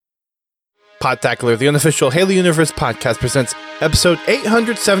Podtacular, the unofficial Halo Universe podcast, presents episode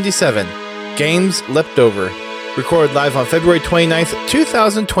 877, Games Leapt Over, recorded live on February 29th,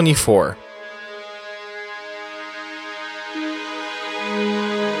 2024.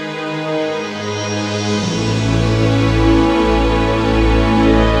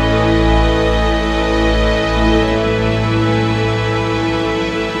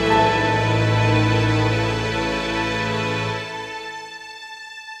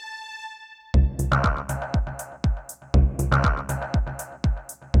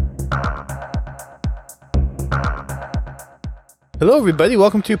 Hello, everybody.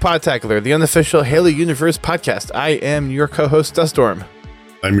 Welcome to Podtacular, the unofficial Halo Universe podcast. I am your co-host, Duststorm.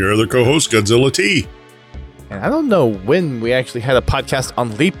 I'm your other co-host, Godzilla T. And I don't know when we actually had a podcast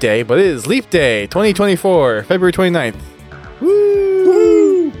on Leap Day, but it is Leap Day 2024, February 29th.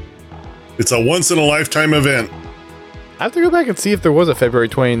 Woo! It's a once-in-a-lifetime event. I have to go back and see if there was a February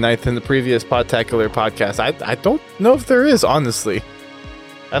 29th in the previous Podtacular podcast. I don't know if there is, honestly.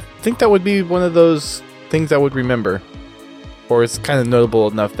 I think that would be one of those things I would remember. Or it's kind of notable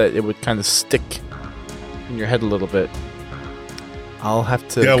enough that it would kind of stick in your head a little bit. I'll have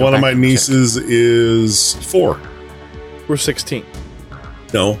to. Yeah, one of my nieces is 4. We're 16.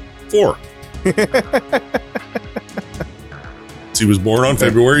 No, 4. She was born on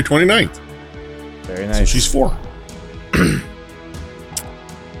February 29th. Very nice. So she's 4.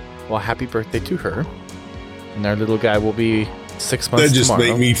 Well, happy birthday to her. And our little guy will be 6 months That just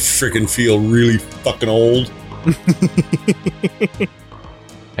tomorrow. made me freaking feel really fucking old.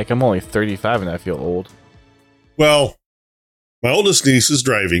 Heck, I'm only 35 and I feel old. Well, my oldest niece is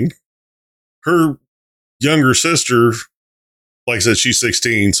driving. Her younger sister, like I said, she's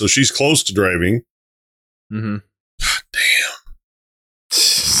 16, so she's close to driving. Mm-hmm. God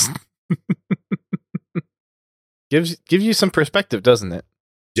damn. Gives you some perspective, doesn't it?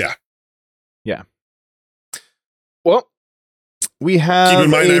 Yeah. Yeah. Well, we have... Keep in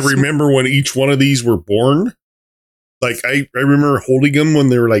mind, I remember when each one of these were born. Like, I remember holding them when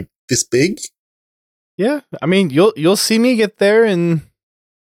they were, like, this big. Yeah, I mean, you'll see me get there in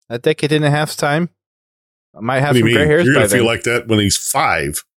a decade and a half's time. I might have some gray hairs You're by going to then. feel like that when he's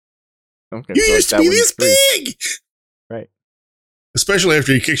 5. Okay, You so used to like be that this one's 3. big! Right. Especially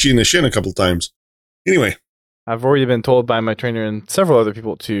after he kicks you in the shin a couple times. Anyway. I've already been told by my trainer and several other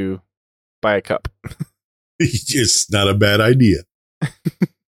people to buy a cup. It's not a bad idea.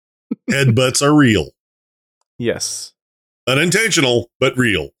 Headbutts are real. Yes. Unintentional, but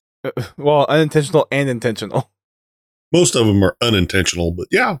real. Well, unintentional and intentional. Most of them are unintentional, but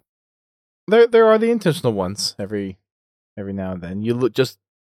yeah. There are the intentional ones every now and then. You just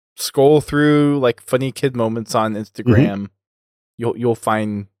scroll through like funny kid moments on Instagram. Mm-hmm. You'll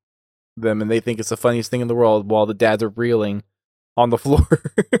find them, and they think it's the funniest thing in the world while the dads are reeling on the floor.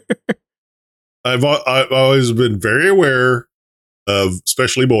 I've always been very aware of,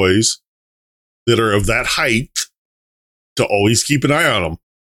 especially boys, that are of that height to always keep an eye on them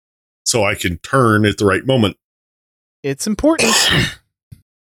so I can turn at the right moment. It's important.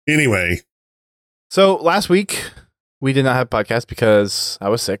 Anyway. So last week, we did not have a podcast because I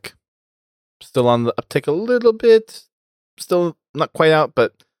was sick. Still on the uptick a little bit. Still not quite out,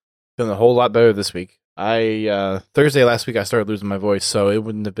 but feeling a whole lot better this week. Thursday last week, I started losing my voice, so it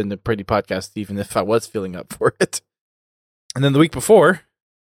wouldn't have been a pretty podcast even if I was feeling up for it. And then the week before,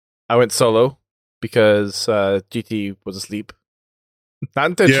 I went solo because GT was asleep.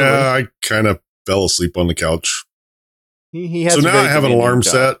 Not intentionally. Yeah, I kind of fell asleep on the couch. He has so now I have an alarm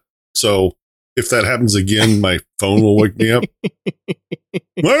set, so if that happens again, my phone will wake me up.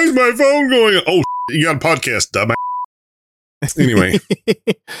 Why is my phone going? Oh, you got a podcast, dumbass. Anyway.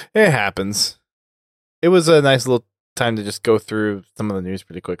 It happens. It was a nice little time to just go through some of the news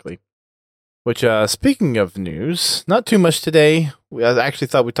pretty quickly. Which, speaking of news, not too much today. I actually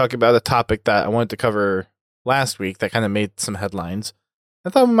thought we'd talk about a topic that I wanted to cover last week that kind of made some headlines. I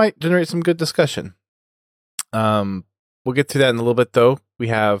thought we might generate some good discussion. We'll get to that in a little bit, though. We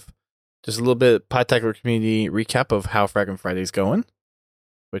have just a little bit Podtacular community recap of how Fragment Friday's going,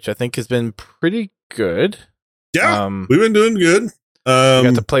 which I think has been pretty good. Yeah, we've been doing good. We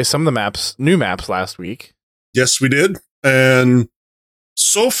got to play some of the new maps last week. Yes, we did. And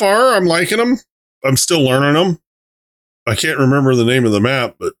so far, I'm liking them. I'm still learning them. I can't remember the name of the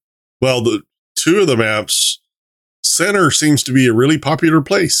map, but, well, the 2 of the maps, Center seems to be a really popular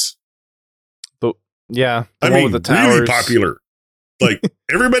place. Yeah. I mean, with the towers. Really popular. Like,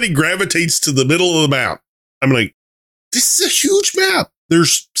 everybody gravitates to the middle of the map. I'm like, this is a huge map.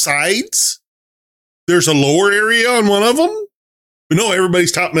 There's sides. There's a lower area on one of them. But no,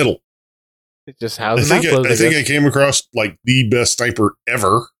 everybody's top middle. It just has I think I came across like the best sniper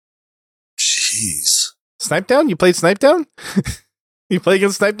ever. Jeez. Snipe Down? You played Snipe Down? You play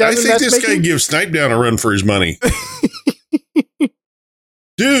against Snipe Down? I think this guy gives Snipe Down a run for his money.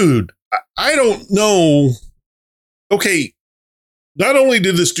 Dude, I don't know. Okay, not only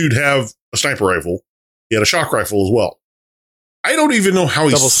did this dude have a sniper rifle, he had a shock rifle as well. I don't even know how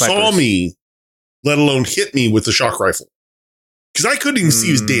he saw me, let alone hit me with the shock rifle. Because I couldn't even see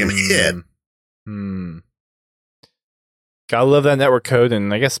his damn head. Gotta love that network code,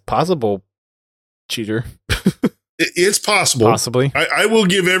 and I guess possible cheater. It's possible. Possibly. I will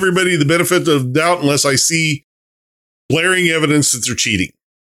give everybody the benefit of doubt unless I see glaring evidence that they're cheating.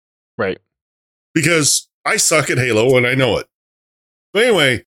 Right. Because I suck at Halo and I know it. But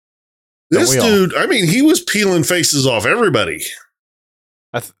anyway, this dude, I mean, he was peeling faces off everybody.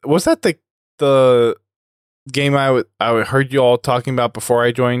 Was that the game I heard you all talking about before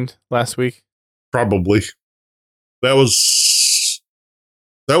I joined last week? Probably. That was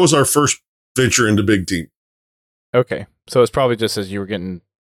our first venture into Big Team. Okay. So it's probably just as you were getting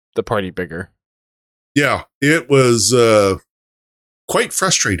the party bigger. Yeah, it was quite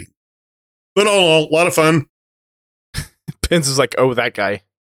frustrating. But all in all, a lot of fun. Pins is like, oh, that guy.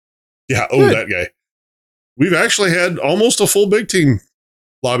 Yeah, that guy. We've actually had almost a full Big Team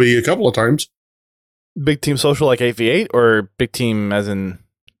lobby a couple of times. Big Team social like 8v8 or Big Team as in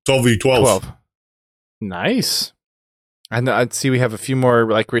 12v12? 12. Nice. I'd see we have a few more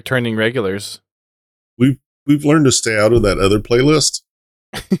like returning regulars. We've learned to stay out of that other playlist.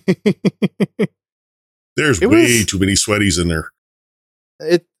 There's way too many sweaties in there.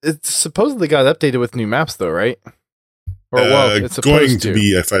 It supposedly got updated with new maps though, right? Or it's going to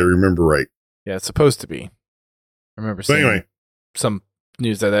be, if I remember right. Yeah, it's supposed to be. I remember seeing some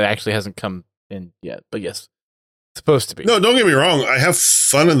news that it actually hasn't come in yet, but yes, it's supposed to be. No, don't get me wrong. I have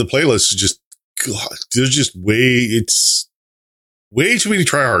fun in the playlist. Just God, there's it's way too many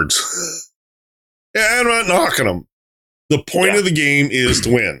tryhards. Yeah, I'm not knocking them. The point of the game is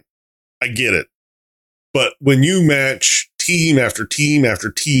to win. I get it. But when you match team after team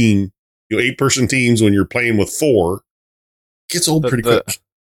after team, 8-person teams when you're playing with 4, it gets old pretty quick.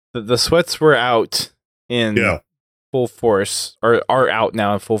 The sweats were out in full force, or are out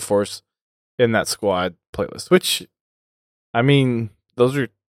now in full force in that squad playlist, which, I mean,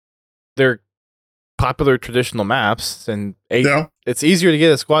 they're popular traditional maps, and 8. Yeah. It's easier to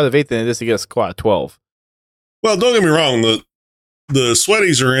get a squad of 8 than it is to get a squad of 12. Well, don't get me wrong. The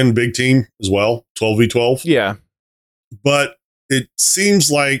sweaties are in Big Team as well, 12v12. Yeah. But it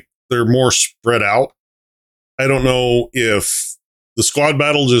seems like they're more spread out. I don't know if the squad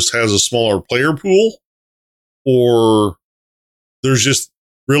battle just has a smaller player pool or there's just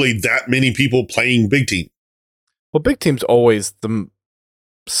really that many people playing Big Team. Well, Big Team's always the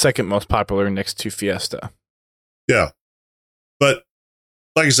second most popular next to Fiesta. Yeah. But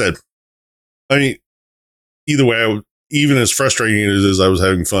like I said, I mean, either way, even as frustrating as it is, I was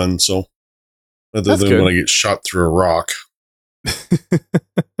having fun. So other than when I get shot through a rock.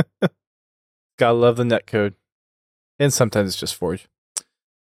 Gotta love the netcode. And sometimes it's just Forge.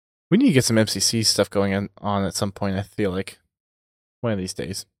 We need to get some MCC stuff going on at some point, I feel like. One of these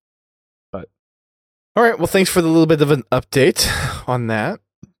days. But all right, well, thanks for the little bit of an update on that.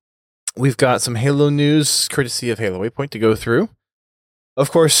 We've got some Halo news, courtesy of Halo Waypoint, to go through. Of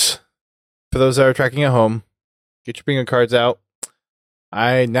course, for those that are tracking at home, get your bingo cards out.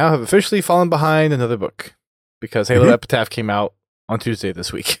 I now have officially fallen behind another book because Halo Epitaph came out on Tuesday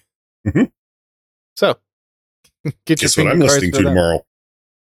this week. Mm-hmm. So, guess what I'm listening to tomorrow.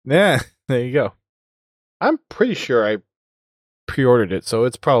 Yeah, there you go. I'm pretty sure I pre-ordered it, so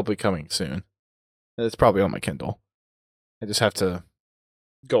it's probably coming soon. It's probably on my Kindle. I just have to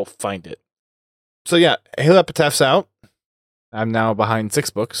go find it. So yeah, Halo Epitaph's out. I'm now behind 6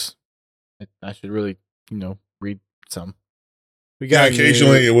 books. I should really, read some. We got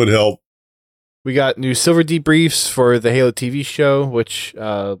occasionally it would help. We got new silver debriefs for the Halo TV show, which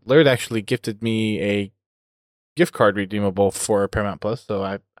Laird actually gifted me a gift card redeemable for Paramount Plus, so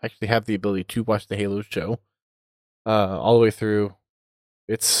I actually have the ability to watch the Halo show all the way through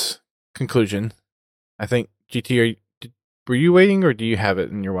its conclusion. I think, GT, were you waiting, or do you have it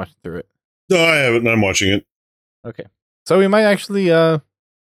and you're watching through it? No, I have it and I'm watching it. Okay. So we might actually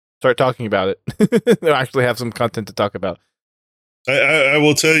start talking about it. They'll actually have some content to talk about. I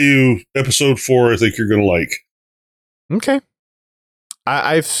will tell you, episode 4, I think you're going to like. Okay.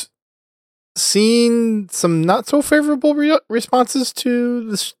 I've seen some not so favorable responses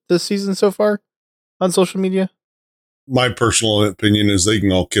to the season so far on social media. My personal opinion is they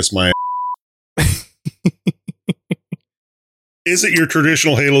can all kiss my ass. Is it your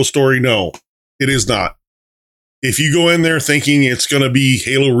traditional Halo story? No, it is not. If you go in there thinking it's going to be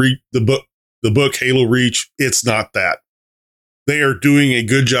Halo the book, the book Halo Reach, it's not that. They are doing a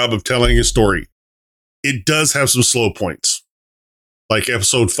good job of telling a story. It does have some slow points. Like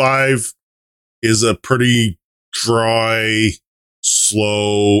episode 5 is a pretty dry,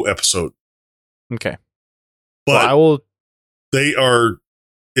 slow episode. Okay. But I will. They are,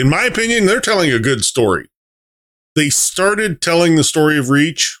 in my opinion, they're telling a good story. They started telling the story of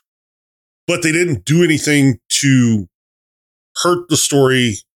Reach, but they didn't do anything to hurt the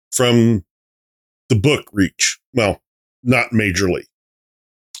story from the book Reach. Well, not majorly,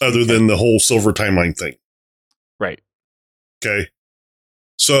 other than the whole silver timeline thing. Right. Okay.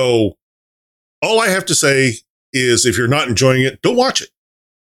 So all I have to say is if you're not enjoying it, don't watch it.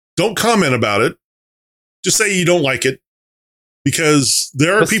 Don't comment about it. Just say you don't like it, because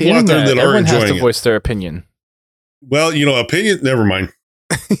there are people out there that are enjoying it. Everyone has to voice their opinion. Well, opinion, never mind.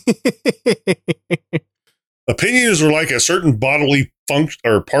 Opinions are like a certain bodily function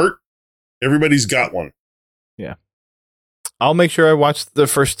or part. Everybody's got one. Yeah. I'll make sure I watch the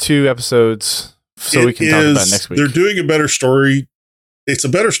first 2 episodes so we can talk about it next week. They're doing a better story. It's a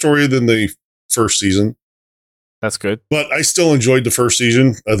better story than the first season. That's good. But I still enjoyed the first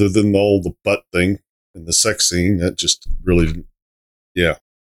season, other than all the butt thing and the sex scene. That just really didn't. Yeah.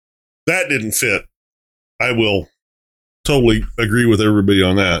 That didn't fit. I will totally agree with everybody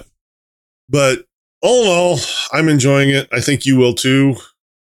on that. But all in all, I'm enjoying it. I think you will too,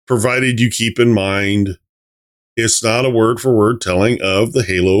 provided you keep in mind it's not a word for word telling of the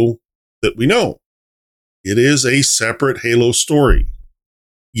Halo that we know. It is a separate Halo story.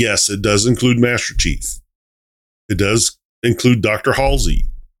 Yes, it does include Master Chief. It does include Dr. Halsey.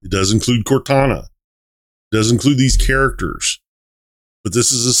 It does include Cortana. It does include these characters. But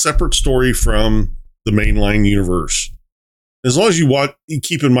this is a separate story from the mainline universe. As long as you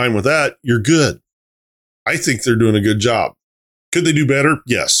keep in mind with that, you're good. I think they're doing a good job. Could they do better?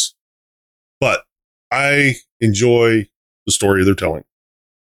 Yes. But I enjoy the story they're telling.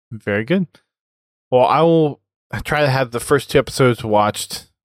 Very good. Well, I will try to have the first 2 episodes watched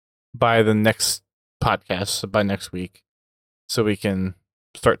by the next podcast, so by next week, so we can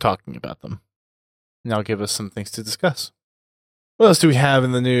start talking about them. And that'll give us some things to discuss. What else do we have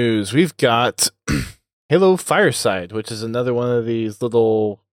in the news? We've got Halo Fireside, which is another one of these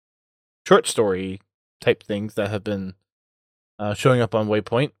little short story type things that have been showing up on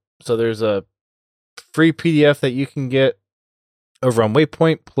Waypoint. So there's a free PDF that you can get over on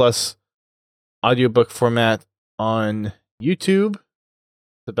Waypoint, plus audiobook format on YouTube.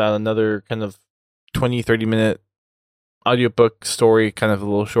 It's about another kind of 20-30 minute audiobook story, kind of a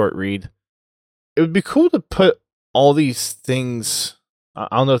little short read. It would be cool to put all these things. I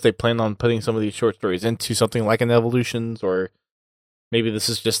don't know if they plan on putting some of these short stories into something like an Evolutions, or maybe this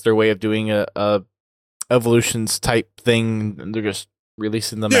is just their way of doing a Evolutions type thing, and they're just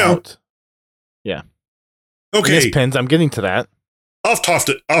releasing them out. Yeah. Okay. Yes, Pens, I'm getting to that. Off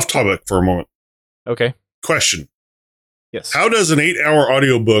topic for a moment. Okay. Question. Yes. How does an 8-hour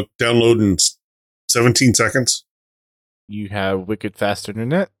audiobook download in 17 seconds? You have wicked fast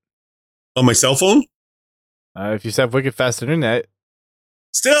internet. On my cell phone? If you have wicked fast internet.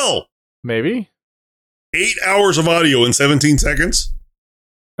 Still. Maybe. 8 hours of audio in 17 seconds?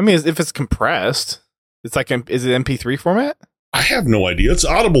 I mean, if it's compressed, it's like, is it MP3 format? I have no idea. It's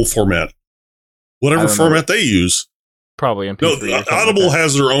Audible format. Whatever format they use. Probably MP3. No, Audible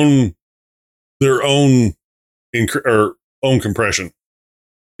has their own compression.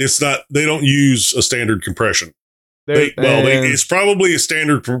 It's not, they don't use a standard compression. It's probably a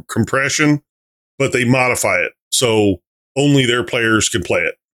standard compression, but they modify it so only their players can play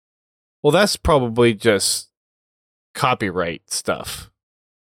it. Well, that's probably just copyright stuff.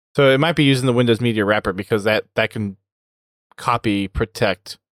 So it might be using the Windows Media Wrapper, because that can copy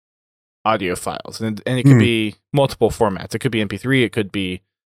protect audio files, and it could be multiple formats. It could be MP3, it could be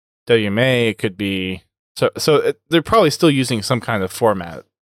WMA, it could be they're probably still using some kind of format.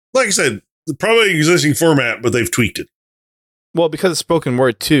 Like I said, probably existing format, but they've tweaked it. Well, because it's spoken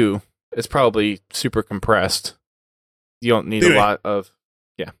word too, it's probably super compressed. You don't need a lot of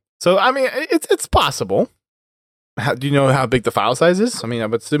So I mean, it's possible. Do you know how big the file size is? I mean, I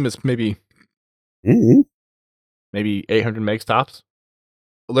would assume it's maybe 800 megs tops.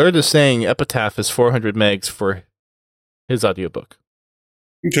 Laird is saying Epitaph is 400 megs for his audiobook.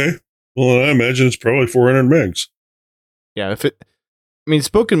 Okay. Well, I imagine it's probably 400 megs. Yeah,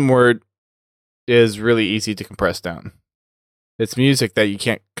 spoken word is really easy to compress down. It's music that you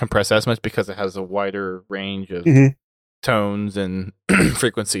can't compress as much because it has a wider range of tones and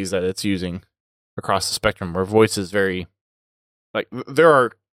frequencies that it's using across the spectrum, where voice is very, like, there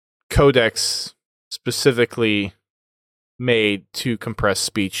are codecs specifically made to compress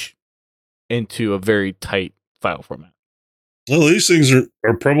speech into a very tight file format. Well, these things are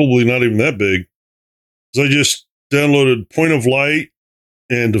probably not even that big. So I just downloaded Point of Light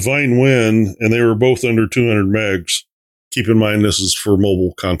and Divine Wind, and they were both under 200 megs. Keep in mind, this is for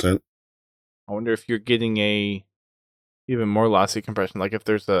mobile content. I wonder if you're getting a even more lossy compression, like if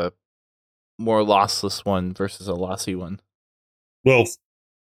there's a more lossless one versus a lossy one. Well,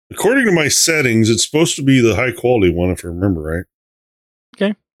 according to my settings, it's supposed to be the high quality one, if I remember right.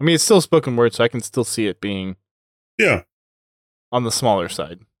 Okay. I mean, it's still spoken word, so I can still see it being on the smaller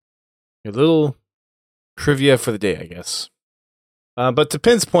side. A little trivia for the day, I guess. But to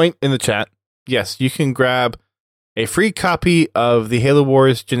Pin's point in the chat, yes, you can grab a free copy of the Halo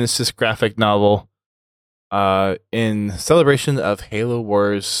Wars Genesis graphic novel in celebration of Halo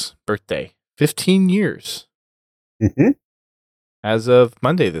Wars' birthday. 15 years. Mm-hmm. As of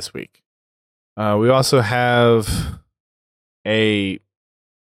Monday this week. We also have a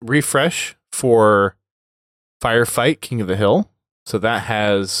refresh for Firefight King of the Hill. So that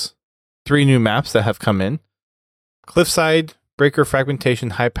has 3 new maps that have come in. Cliffside, Breaker, Fragmentation,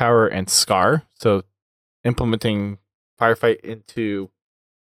 High Power, and Scar. So implementing Firefight into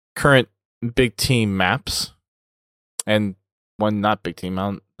current big team maps. And one not big team.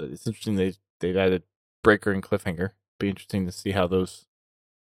 It's interesting they've added Breaker and Cliffhanger. Be interesting to see how those...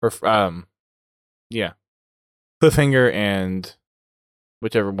 Cliffhanger and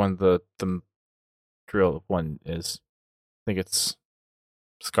whichever one the drill one is. I think it's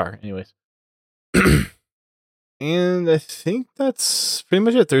Scar, anyways. And I think that's pretty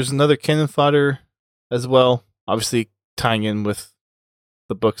much it. There's another cannon fodder as well. Obviously tying in with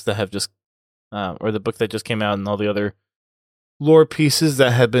the books that have just or the book that just came out and all the other lore pieces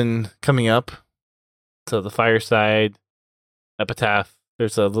that have been coming up. So the Fireside, Epitaph.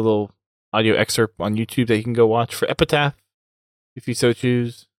 There's a little audio excerpt on YouTube that you can go watch for Epitaph if you so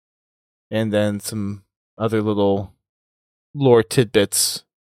choose. And then some other little lore tidbits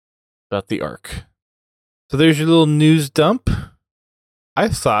about the Ark. So there's your little news dump. I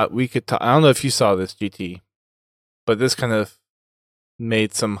thought we could talk. I don't know if you saw this, GT, but this kind of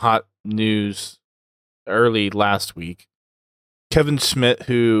made some hot news early last week. Kevin Schmidt,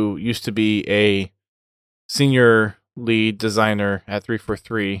 who used to be a senior lead designer at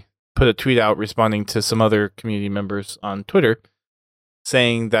 343, put a tweet out responding to some other community members on Twitter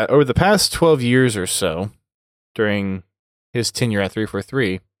saying that over the past 12 years or so, during his tenure at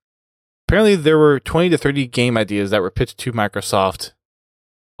 343, apparently there were 20 to 30 game ideas that were pitched to Microsoft,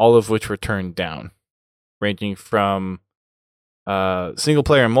 all of which were turned down, ranging from single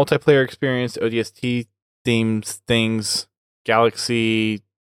player and multiplayer experience, ODST themes, things, galaxy,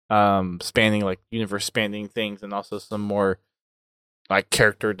 spanning, like universe spanning things, and also some more like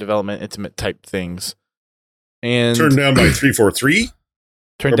character development, intimate type things. And turned down by 343?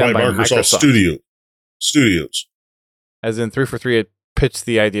 Turned down by Microsoft Studios. As in 343 had pitched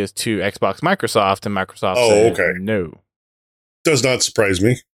the ideas to Xbox Microsoft, and Microsoft said no. Does not surprise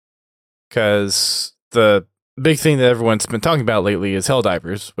me. Because the big thing that everyone's been talking about lately is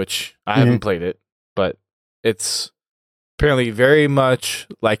Helldivers, which I haven't played it, but it's apparently very much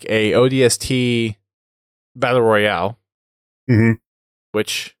like a ODST Battle Royale,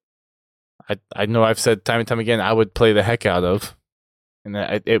 which I know I've said time and time again I would play the heck out of. And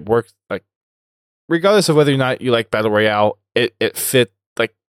it works, like, regardless of whether or not you like Battle Royale, it fit,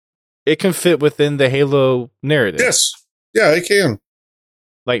 like, it can fit within the Halo narrative. Yes. Yeah, it can.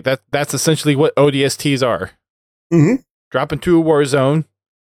 Like, that's essentially what ODSTs are. Drop into a war zone,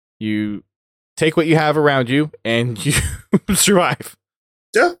 you take what you have around you, and you survive.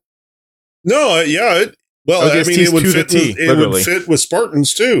 Yeah. No, yeah. Well, ODSTs I mean, it would fit with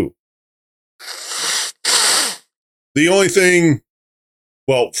Spartans, too. The only thing...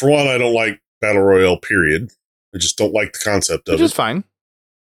 Well, for one, I don't like Battle Royale, period. I just don't like the concept of it. Which is fine.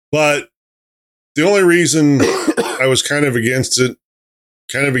 But the only reason I was kind of against it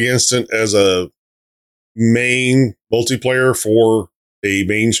as a main multiplayer for a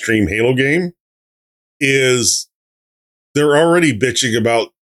mainstream Halo game is they're already bitching about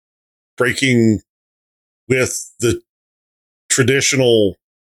breaking with the traditional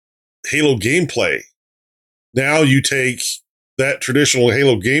Halo gameplay. Now you take that traditional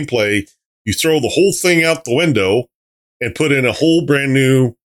Halo gameplay, you throw the whole thing out the window and put in a whole brand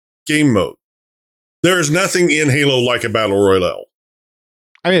new game mode. There is nothing in Halo like a Battle Royale.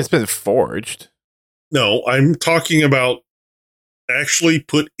 I mean, it's been forged. No, I'm talking about actually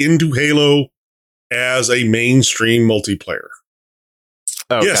put into Halo as a mainstream multiplayer.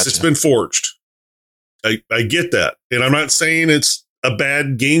 Oh, yes, gotcha. It's been forged. I get that. And I'm not saying it's a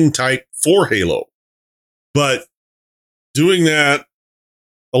bad game type for Halo. But doing that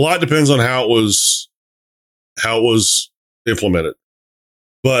A lot depends on how it was implemented.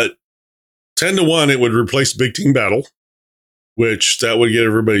 But 10-1, it would replace Big Team Battle, which that would get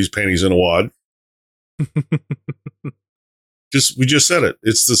everybody's panties in a wad. We just said it.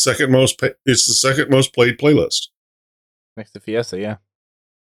 It's the second most played playlist. Next to Fiesta, yeah.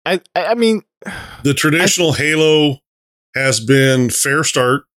 I mean, the traditional Halo has been fair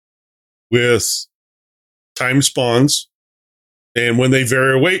start with time spawns, and when they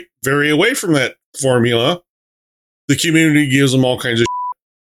vary away from that formula, the community gives them all kinds of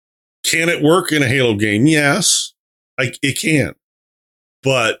shit. Can it work in a Halo game? Yes, it can.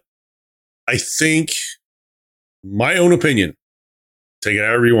 But I think, my own opinion, take it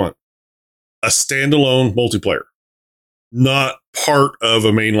however you want, a standalone multiplayer, not part of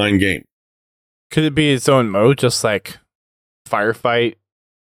a mainline game. Could it be its own mode, just like Firefight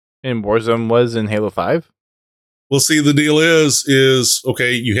in Warzone was in Halo 5? Well, see, the deal is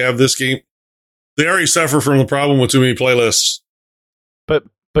okay, you have this game. They already suffer from the problem with too many playlists.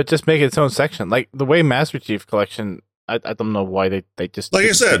 But just make it its own section. Like the way Master Chief Collection, I don't know why they just, like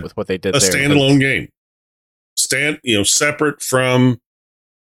I said, with what they did a there. Standalone game. Separate from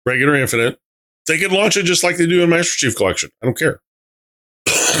regular Infinite. They could launch it just like they do in Master Chief Collection. I don't care.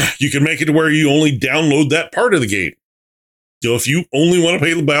 You can make it to where you only download that part of the game. If you only want to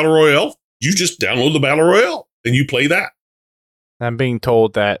play the Battle Royale, you just download the Battle Royale and you play that. I'm being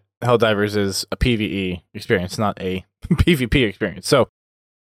told that Helldivers is a PvE experience, not a PvP experience. So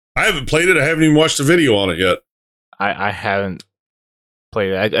I haven't played it. I haven't even watched a video on it yet. I haven't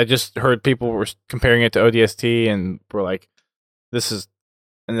played it. I just heard people were comparing it to ODST and were like, this is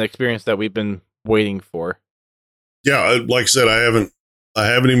an experience that we've been waiting for. Yeah, like I said, I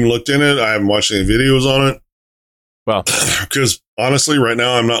haven't even looked in it. I haven't watched any videos on it. Well, because honestly, right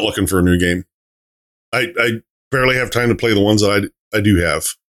now I'm not looking for a new game. I barely have time to play the ones that I do have.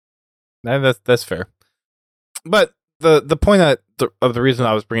 That's fair. But the point of the reason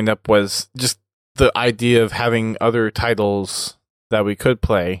I was bringing it up was just the idea of having other titles that we could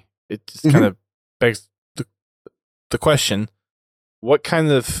play. It just kind of begs the question: what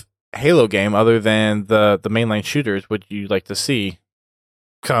kind of Halo game, other than the mainline shooters, would you like to see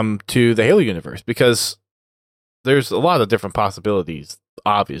come to the Halo universe? Because there's a lot of different possibilities,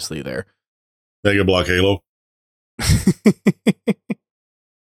 obviously, there. Mega Block Halo. I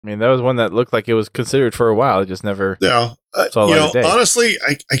mean, that was one that looked like it was considered for a while. It just never saw light of day. Honestly,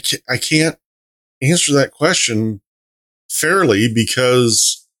 I can't answer that question fairly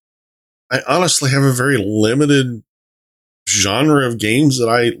because I honestly have a very limited genre of games that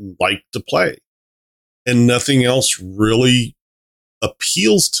I like to play, and nothing else really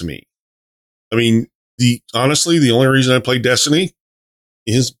appeals to me. I mean, the only reason I play Destiny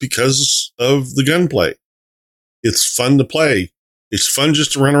is because of the gunplay. It's fun to play. It's fun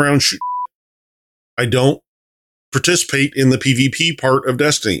just to run around and shoot. I don't participate in the PvP part of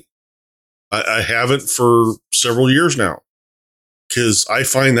Destiny. I haven't for several years now because I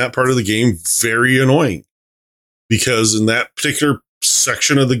find that part of the game very annoying. Because in that particular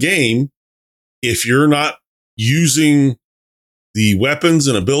section of the game, if you're not using the weapons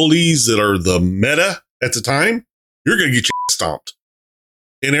and abilities that are the meta at the time, you're going to get your ass stomped.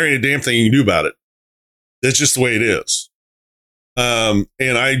 And there ain't a damn thing you can do about it. That's just the way it is. And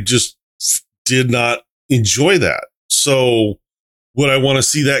I just did not enjoy that. So would I want to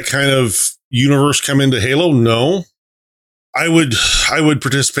see that kind of universe come into Halo? No. I would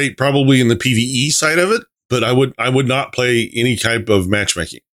participate probably in the PvE side of it, but I would not play any type of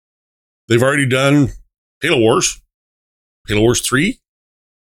matchmaking. They've already done Halo Wars 3.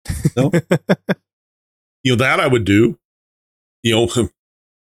 No. That I would do. Halo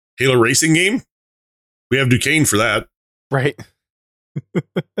racing game. We have Duquesne for that. Right.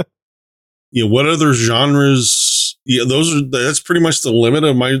 What other genres? Yeah, that's pretty much the limit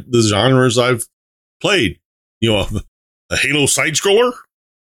of the genres I've played. A Halo side scroller,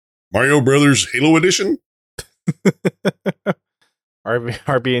 Mario Brothers Halo Edition,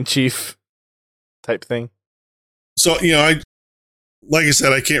 RB in Chief type thing. So like I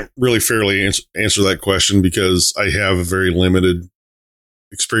said, I can't really fairly answer that question because I have a very limited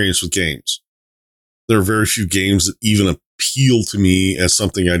experience with games. There are very few games that even appeal to me as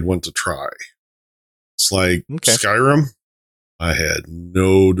something I'd want to try. It's like Skyrim. I had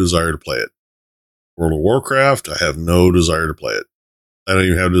no desire to play it. World of Warcraft. I have no desire to play it. I don't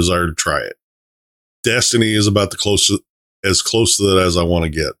even have a desire to try it. Destiny is about as close to that as I want to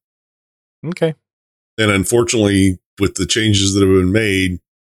get. Okay. And unfortunately, with the changes that have been made,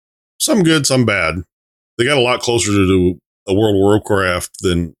 some good, some bad, they got a lot closer to a World of Warcraft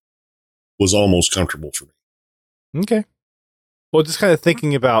than was almost comfortable for me. Okay. Well, just kind of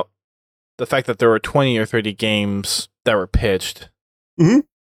thinking about the fact that there were 20 or 30 games that were pitched. Mm-hmm.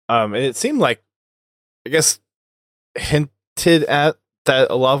 And it seemed like, I guess, hinted at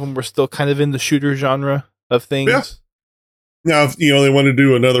that a lot of them were still kind of in the shooter genre of things. Yeah. Now, if they want to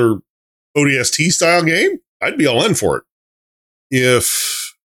do another ODST style game, I'd be all in for it.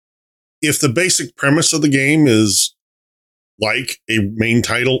 If the basic premise of the game is like a main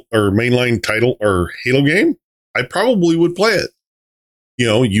title or mainline title or Halo game, I probably would play it.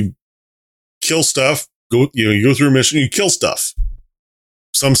 You kill stuff, you go through a mission, you kill stuff.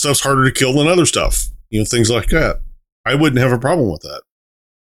 Some stuff's harder to kill than other stuff, things like that. I wouldn't have a problem with that.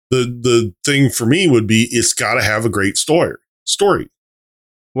 The thing for me would be it's got to have a great story.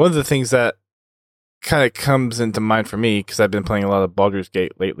 One of the things that kind of comes into mind for me, because I've been playing a lot of Baldur's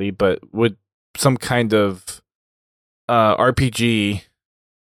Gate lately, but would some kind of RPG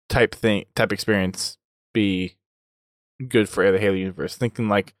type experience be good for the Halo universe? Thinking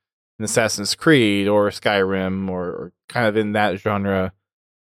like an Assassin's Creed or Skyrim or kind of in that genre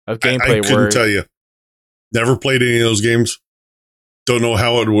of gameplay. I couldn't tell you. Never played any of those games. Don't know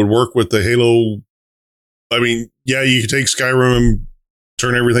how it would work with the Halo. I mean, yeah, you could take Skyrim and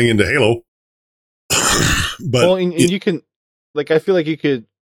turn everything into Halo. But and you can, I feel like you could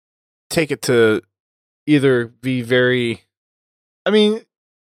take it to either be very,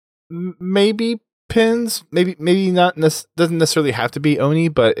 maybe pins, maybe not. Doesn't necessarily have to be Oni,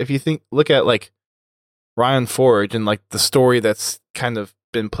 but if you look at Ryan Forge and the story that's kind of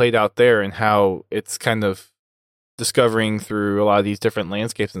been played out there and how it's kind of discovering through a lot of these different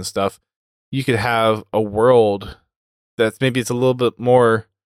landscapes and stuff, you could have a world that's maybe it's a little bit more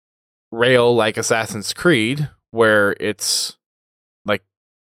rail like Assassin's Creed, where it's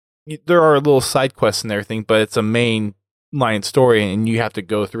there are little side quests and everything, but it's a main line story and you have to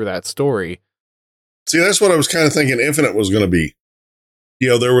go through that story. See, that's what I was kind of thinking Infinite was going to be.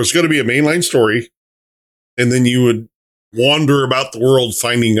 There was going to be a mainline story, and then you would wander about the world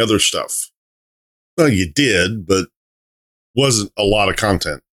finding other stuff. Well, you did, but wasn't a lot of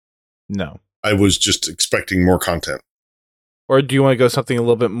content. No. I was just expecting more content. Or do you want to go something a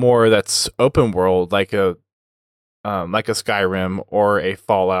little bit more that's open world, like a Skyrim or a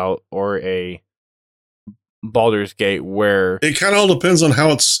Fallout or a Baldur's Gate, where it kind of all depends on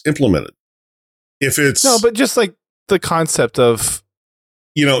how it's implemented. If it's but just the concept of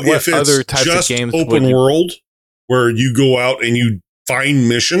if it's other types just of games open world where you go out and you find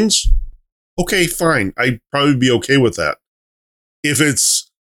missions, okay, fine. I'd probably be okay with that. If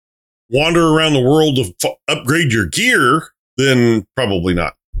it's wander around the world to upgrade your gear, then probably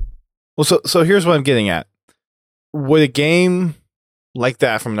not. Well, so here's what I'm getting at. Would a game like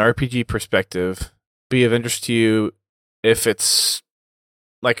that, from an RPG perspective, be of interest to you if it's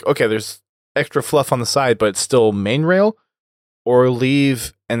okay, there's extra fluff on the side, but it's still main rail, or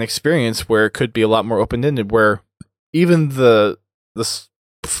leave an experience where it could be a lot more open-ended, where even the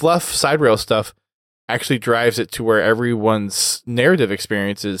fluff side rail stuff actually drives it to where everyone's narrative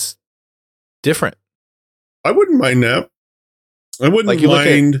experience is different? I wouldn't mind that. I wouldn't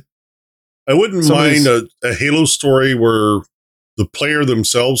mind. I wouldn't mind a Halo story where the player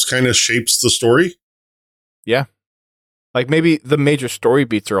themselves kind of shapes the story. Yeah. Maybe the major story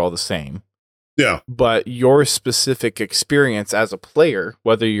beats are all the same. Yeah. But your specific experience as a player,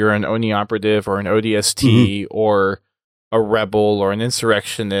 whether you're an Oni operative or an ODST or a rebel or an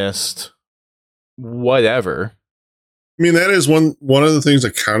insurrectionist, whatever. I mean, that is one of the things I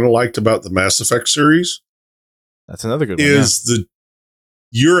kind of liked about the Mass Effect series. That's another good one. Is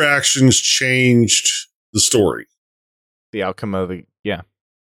your actions changed the story. The outcome of the, yeah.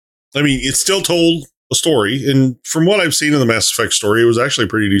 I mean, it still told a story, and from what I've seen in the Mass Effect story, it was actually a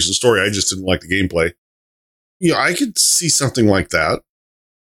pretty decent story. I just didn't like the gameplay. I could see something like that.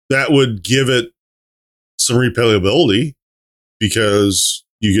 That would give it some replayability, because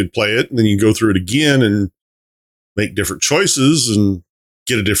you could play it and then you go through it again and make different choices and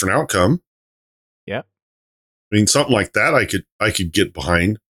get a different outcome. Yeah. I mean, something like that I could get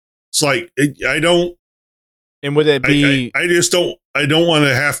behind. It's I don't. And would it be? I just don't. I don't want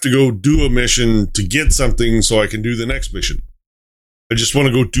to have to go do a mission to get something so I can do the next mission. I just want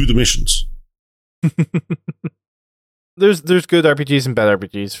to go do the missions. There's good RPGs and bad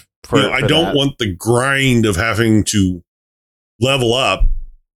RPGs. I don't want the grind of having to level up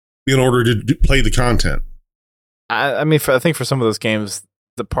in order to play the content. I mean, I think for some of those games,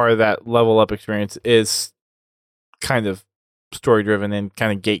 the part of that level up experience is kind of story driven and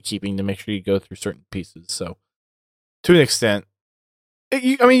kind of gatekeeping to make sure you go through certain pieces. So, to an extent,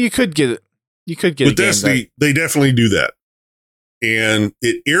 you could get it. You could get. With Destiny, they definitely do that, and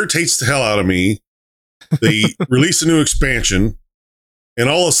it irritates the hell out of me. They release a new expansion, And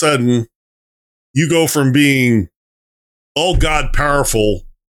all of a sudden, you go from being all God powerful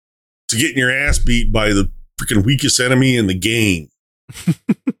to getting your ass beat by the freaking weakest enemy in the game.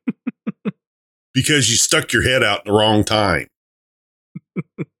 Because you stuck your head out at the wrong time.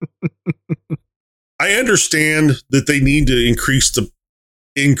 I understand that they need to increase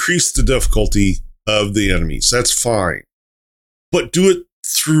the difficulty of the enemies. That's fine. But do it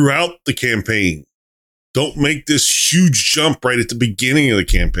throughout the campaign. Don't make this huge jump right at the beginning of the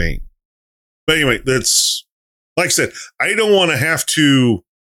campaign. But anyway, that's, like I said, I don't want to have to,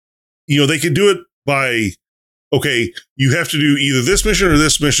 they could do it by, okay, you have to do either this mission or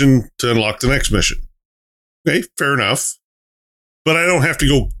this mission to unlock the next mission. Okay, fair enough. But I don't have to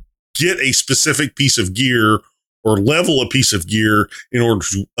go get a specific piece of gear or level a piece of gear in order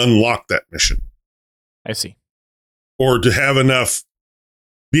to unlock that mission. I see. Or to have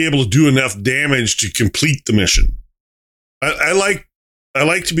be able to do enough damage to complete the mission. I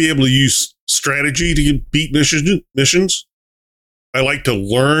like to be able to use strategy to beat missions. I like to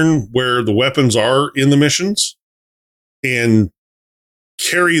learn where the weapons are in the missions and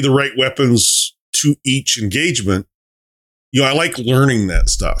carry the right weapons to each engagement. I like learning that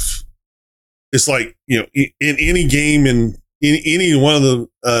stuff. It's like, in any game, in any one of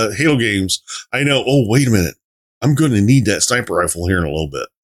the Halo games, I know, oh, wait a minute. I'm going to need that sniper rifle here in a little bit.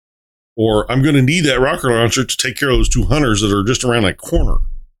 Or I'm going to need that rocket launcher to take care of those 2 hunters that are just around that corner.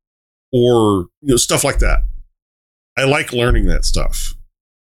 Or, stuff like that. I like learning that stuff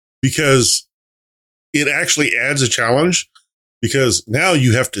because it actually adds a challenge, because now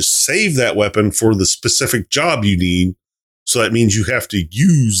you have to save that weapon for the specific job you need. So that means you have to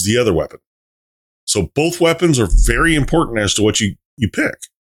use the other weapon. So both weapons are very important as to what you pick.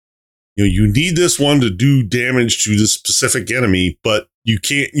 You need this one to do damage to this specific enemy, but you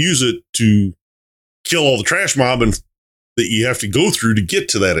can't use it to kill all the trash mob and that you have to go through to get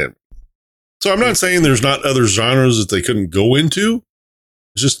to that enemy. So I'm not saying there's not other genres that they couldn't go into.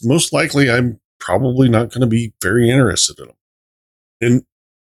 It's just most likely I'm probably not going to be very interested in them. And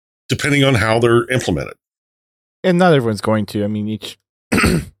depending on how they're implemented. And not everyone's going to. I mean, each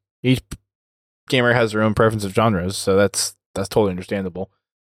gamer has their own preference of genres, so that's totally understandable.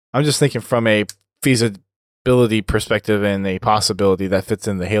 I'm just thinking from a feasibility perspective and a possibility that fits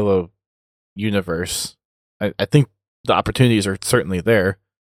in the Halo universe. I think the opportunities are certainly there.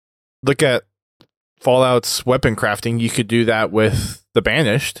 Look at Fallout's weapon crafting. You could do that with the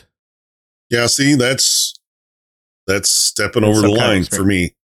Banished. Yeah, see, that's stepping over the line for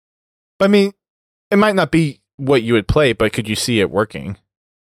me. I mean, it might not be what you would play, but could you see it working?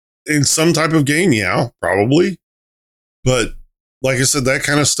 In some type of game, yeah, probably. But like I said, that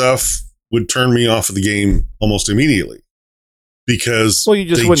kind of stuff would turn me off of the game almost immediately. Because you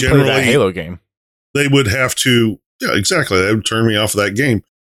just wouldn't play that Halo game. They would have to, yeah, exactly. That would turn me off of that game.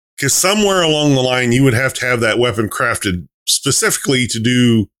 Because somewhere along the line, you would have to have that weapon crafted specifically to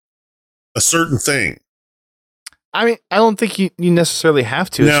do a certain thing. I mean, I don't think you necessarily have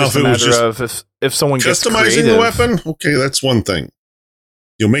to. Now, it's just a matter of if someone gets customizing creative. the weapon, okay, that's one thing.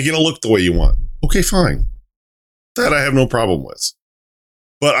 Making it look the way you want. Okay, fine. That I have no problem with.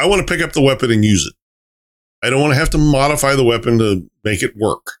 But I want to pick up the weapon and use it. I don't want to have to modify the weapon to make it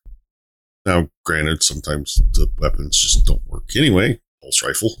work. Now, granted, sometimes the weapons just don't work anyway. Pulse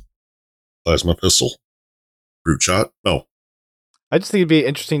rifle, plasma pistol, brute shot. No. I just think it'd be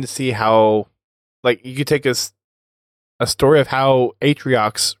interesting to see how, you could take a story of how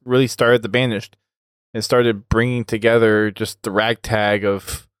Atriox really started the Banished and started bringing together just the ragtag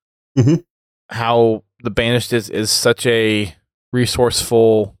of how the Banished is such a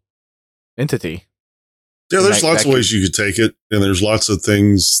resourceful entity. Yeah, there's lots of ways you could take it, and there's lots of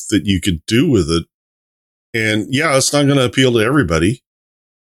things that you could do with it. And yeah, it's not going to appeal to everybody.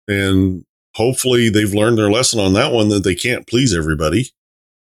 And hopefully they've learned their lesson on that one, that they can't please everybody.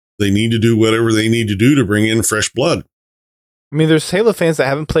 They need to do whatever they need to do to bring in fresh blood. I mean, there's Halo fans that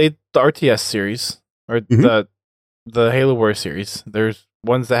haven't played the RTS series or the Halo Wars series. There's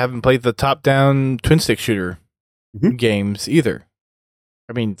ones that haven't played the top-down twin-stick shooter games either.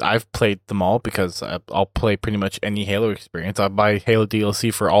 I mean, I've played them all because I'll play pretty much any Halo experience. I'll buy Halo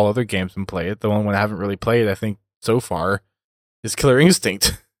DLC for all other games and play it. The only one I haven't really played, I think, so far is Killer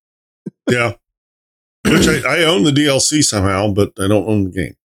Instinct. Yeah. Which I own the DLC somehow, but I don't own the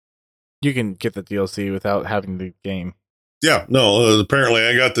game. You can get the DLC without having the game. Yeah, no, apparently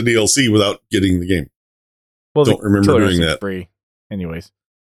I got the DLC without getting the game. Well, don't remember doing that. Free, anyways.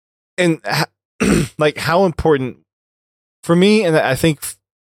 And how important for me, and I think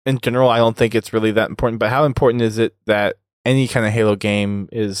in general, I don't think it's really that important, but how important is it that any kind of Halo game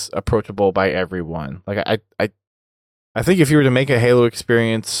is approachable by everyone? I think if you were to make a Halo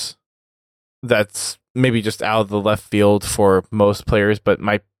experience that's maybe just out of the left field for most players, but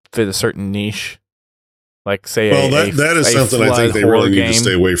might fit a certain niche, like say, that is something I think they really need to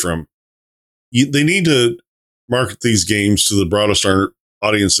stay away from. They need to market these games to the broadest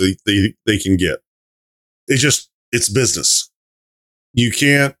audience they can get. It's business. You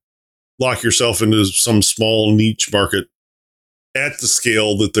can't lock yourself into some small niche market at the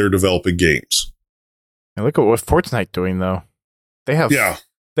scale that they're developing games. And look at what Fortnite doing though. They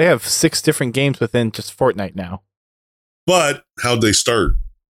have 6 different games within just Fortnite now. But how'd they start?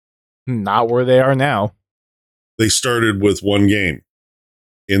 Not where they are now. They started with one game,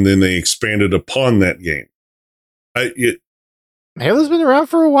 and then they expanded upon that game. Halo's been around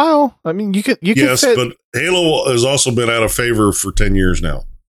for a while. I mean, you could but Halo has also been out of favor for 10 years now.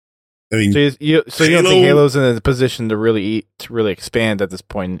 I mean, so you don't think Halo's in a position to really expand at this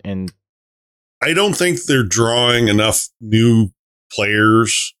point? And I don't think they're drawing enough new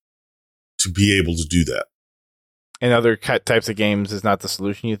players to be able to do that. And other types of games is not the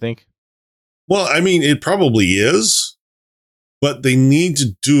solution, you think? Well, I mean, it probably is, but they need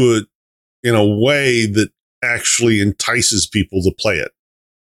to do it in a way that actually entices people to play it.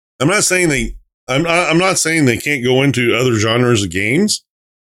 I'm not saying they can't go into other genres of games,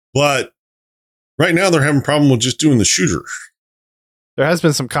 but right now they're having a problem with just doing the shooter. There has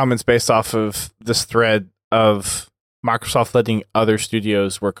been some comments based off of this thread of Microsoft letting other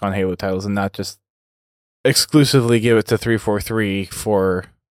studios work on Halo titles and not just exclusively give it to 343 for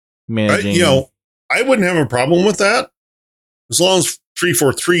managing. I wouldn't have a problem with that as long as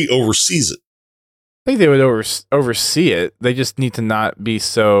 343 oversees it. I think they would oversee it. They just need to not be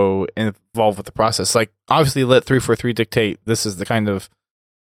so involved with the process. Like, obviously, let 343 dictate this is the kind of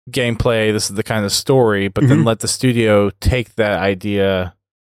gameplay, this is the kind of story, but then let the studio take that idea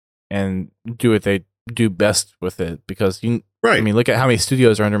and do what they do best with it. Because I mean, look at how many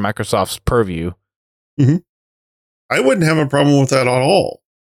studios are under Microsoft's purview. Mm-hmm. I wouldn't have a problem with that at all.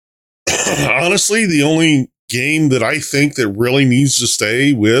 Honestly, the only game that I think that really needs to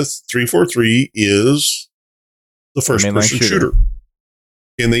stay with 343 is the first-person shooter.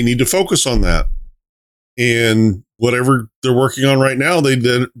 And they need to focus on that. And whatever they're working on right now, they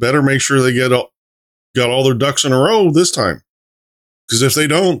better make sure they got all their ducks in a row this time. Because if they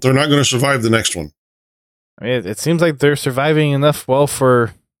don't, they're not going to survive the next one. I mean, it seems like they're surviving enough well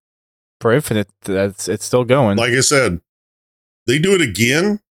for Infinite that it's still going. Like I said, they do it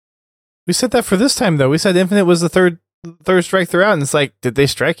again. We said that for this time, though. We said Infinite was the third strike they're out, and it's like, did they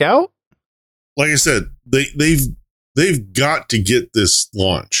strike out? Like I said, they've got to get this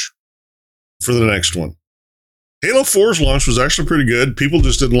launch for the next one. Halo 4's launch was actually pretty good. People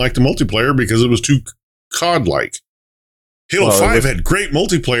just didn't like the multiplayer because it was too COD-like. Halo 5 had great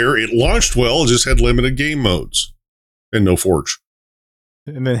multiplayer. It launched well, it just had limited game modes and no Forge.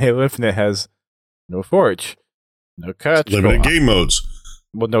 And then Halo Infinite has no Forge, no COD, limited game modes.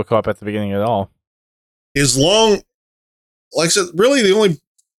 Well, no co-op at the beginning at all. Like I said, really the only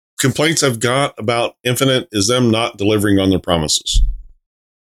complaints I've got about Infinite is them not delivering on their promises.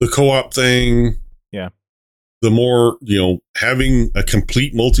 The co-op thing. Yeah. The more, having a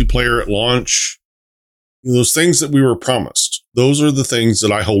complete multiplayer at launch, those things that we were promised, those are the things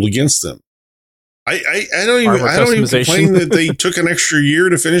that I hold against them. I don't even complain that they took an extra year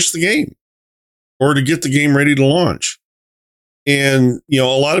to finish the game or to get the game ready to launch. And, a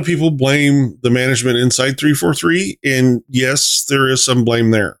lot of people blame the management inside 343. And yes, there is some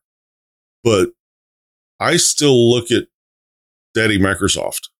blame there. But I still look at Daddy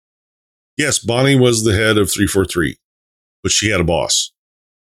Microsoft. Yes, Bonnie was the head of 343, but she had a boss.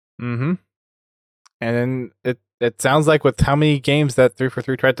 Mm-hmm. And it sounds like with how many games that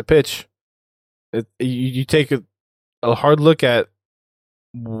 343 tried to pitch, you take a hard look at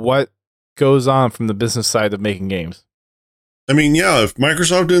what goes on from the business side of making games. I mean, yeah, if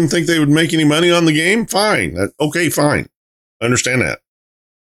Microsoft didn't think they would make any money on the game, fine. Okay, fine. I understand that.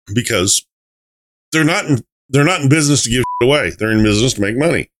 Because they're not in business to give away. They're in business to make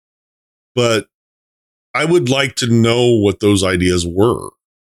money. But I would like to know what those ideas were.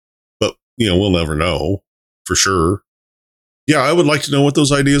 But, we'll never know for sure. Yeah, I would like to know what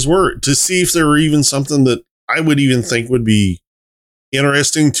those ideas were to see if there were even something that I would even think would be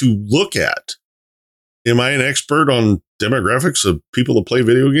interesting to look at. Am I an expert on demographics of people that play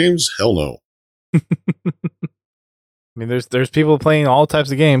video games? Hell no. I mean, there's people playing all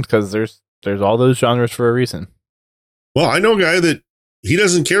types of games because there's all those genres for a reason. Well, I know a guy that he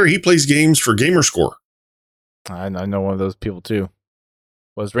doesn't care. He plays games for Gamerscore. I know one of those people too.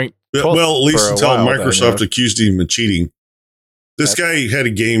 Was ranked. Well, at least until Microsoft accused him of cheating. This guy had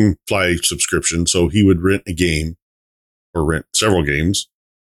a GameFly subscription, so he would rent a game or rent several games,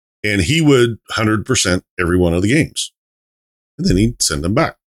 and he would 100% every one of the games. And then he'd send them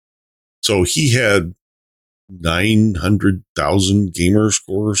back. So he had 900,000 gamer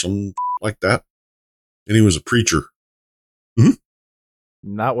score or something like that. And he was a preacher. Mm-hmm.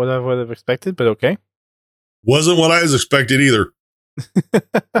 Not what I would have expected, but okay. Wasn't what I was expected either.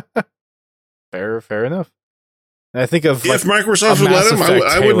 Fair enough. And I think of if Microsoft would let him,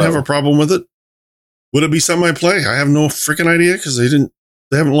 I wouldn't have a problem with it. Would it be something I play? I have no freaking idea because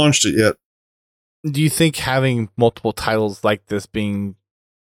they haven't launched it yet. Do you think having multiple titles like this being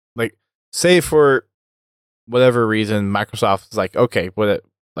like, say for whatever reason, Microsoft is like, okay,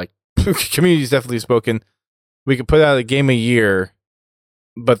 community's definitely spoken. We could put out a game a year,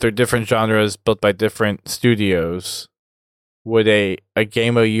 but they're different genres built by different studios. Would a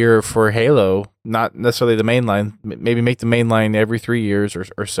game a year for Halo, not necessarily the mainline, maybe make the mainline every 3 years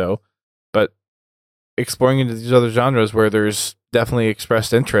or so, but exploring into these other genres where there's definitely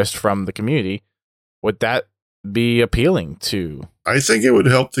expressed interest from the community, would that be appealing to? I think it would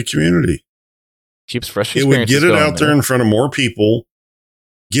help the community. Keeps fresh experiences. It would get it out there in front of more people,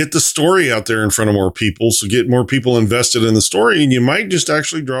 get the story out there in front of more people, so get more people invested in the story, and you might just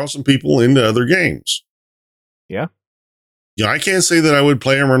actually draw some people into other games. Yeah. Yeah, I can't say that I would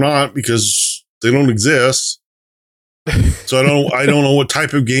play them or not because they don't exist. So I don't know what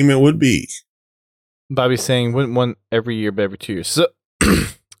type of game it would be. Bobby's saying wouldn't one every year, but every 2 years. So,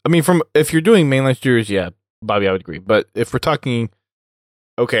 I mean, if you're doing mainline shooters, yeah, Bobby, I would agree. But if we're talking,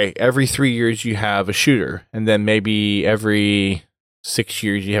 okay, every 3 years you have a shooter, and then maybe every 6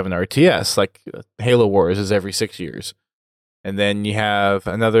 years you have an RTS, like Halo Wars is every 6 years, and then you have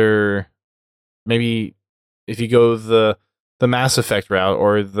another. Maybe if you go the Mass Effect route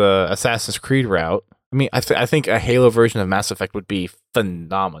or the Assassin's Creed route, I mean, I think a Halo version of Mass Effect would be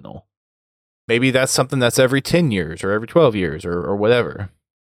phenomenal. Maybe that's something that's every 10 years or every 12 years or whatever.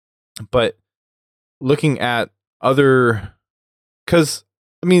 But looking at other, because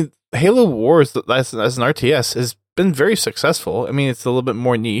I mean, Halo Wars as an RTS has been very successful. I mean, it's a little bit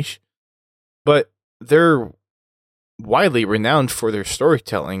more niche, but they're widely renowned for their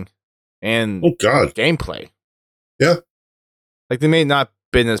storytelling and gameplay. Yeah. Like, they may not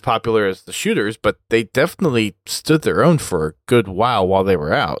been as popular as the shooters, but they definitely stood their own for a good while they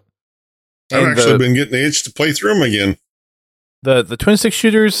were out. I've actually been getting the itch to play through them again. The twin stick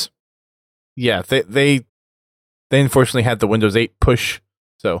shooters, yeah, they unfortunately had the Windows 8 push,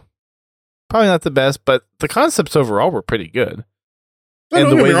 so probably not the best, but the concepts overall were pretty good.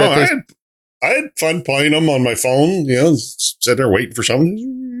 And the way that I had fun playing them on my phone, sat there waiting for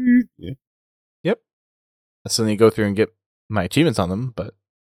something. Yeah. Yep. So then you go through and get my achievements on them, but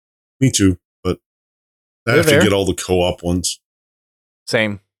me too. But I have to get all the co-op ones.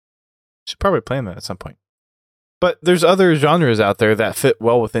 Same. Should probably play that at some point. But there's other genres out there that fit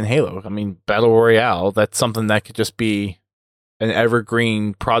well within Halo. I mean, Battle Royale, that's something that could just be an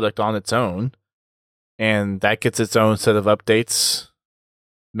evergreen product on its own. And that gets its own set of updates.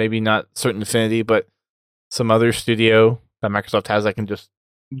 Maybe not Certain Affinity, but some other studio that Microsoft has that can just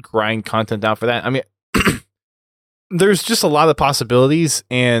grind content out for that. I mean, there's just a lot of possibilities,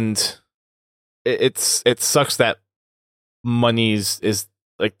 and it sucks that money is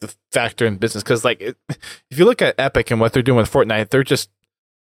like the factor in business, because if you look at Epic and what they're doing with Fortnite, they're just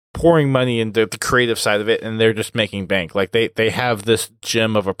pouring money into the creative side of it, and they're just making bank. Like, they have this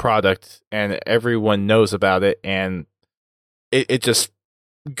gem of a product, and everyone knows about it, and it just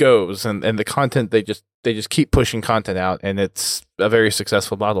goes, and the content, they just keep pushing content out, and it's a very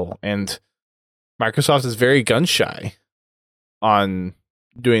successful model. And Microsoft is very gun shy on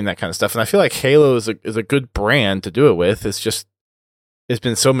doing that kind of stuff, and I feel like Halo is a good brand to do it with. It's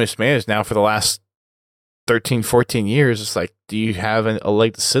been so mismanaged now for the last 13, 14 years. It's like, do you have a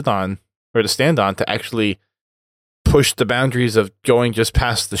leg to sit on or to stand on to actually push the boundaries of going just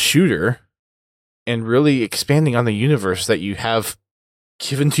past the shooter and really expanding on the universe that you have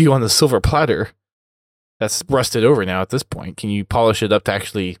given to you on the silver platter that's rusted over now at this point? Can you polish it up to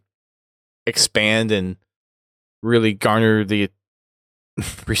actually expand and really garner the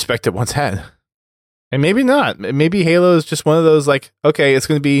respect it once had? And maybe not. Maybe Halo is just one of those, like, okay, it's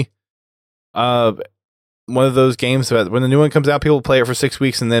going to be one of those games that when the new one comes out, people will play it for 6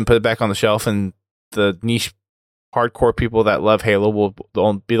 weeks and then put it back on the shelf, and the niche hardcore people that love Halo will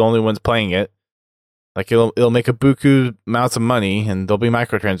be the only ones playing it. Like, it'll make a buku amounts of money, and there'll be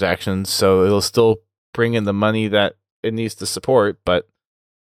microtransactions, so it'll still bring in the money that it needs to support. But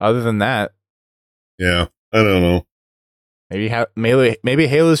other than that, yeah, I don't know. Maybe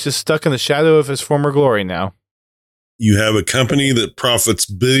Halo's just stuck in the shadow of his former glory now. You have a company that profits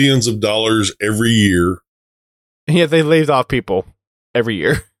billions of dollars every year, Yeah, they laid off people every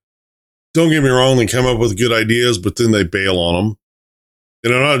year. Don't get me wrong, they come up with good ideas, but then they bail on them.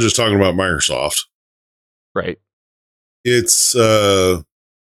 And I'm not just talking about Microsoft. Right. It's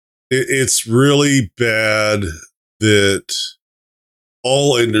really bad that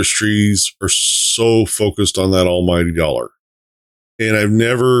all industries are so focused on that almighty dollar. And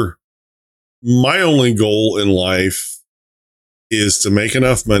my only goal in life is to make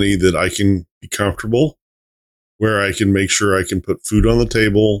enough money that I can be comfortable, where I can make sure I can put food on the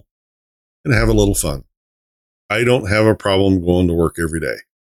table and have a little fun. I don't have a problem going to work every day.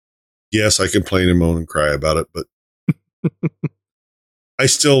 Yes, I complain and moan and cry about it, but I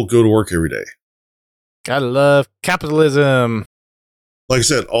still go to work every day. Gotta love capitalism. Like I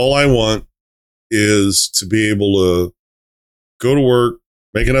said, all I want is to be able to go to work,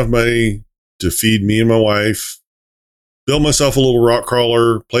 make enough money to feed me and my wife, build myself a little rock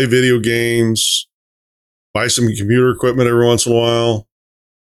crawler, play video games, buy some computer equipment every once in a while,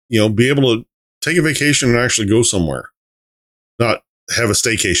 be able to take a vacation and actually go somewhere, not have a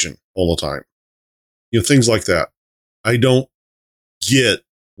staycation all the time. Things like that. I don't get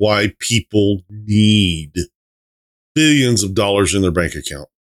why people need billions of dollars in their bank account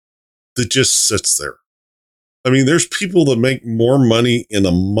that just sits there. I mean, there's people that make more money in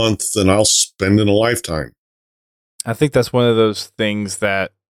a month than I'll spend in a lifetime. I think that's one of those things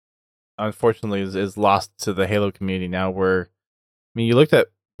that unfortunately is lost to the Halo community now, where, you looked at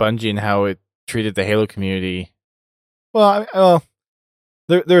Bungie and how it treated the Halo community. Well,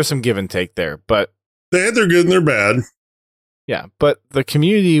 there's some give and take there, but they had their good and their bad. Yeah, but the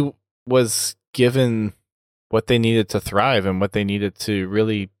community was given what they needed to thrive and what they needed to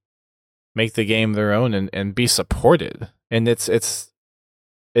really make the game their own and be supported. And it's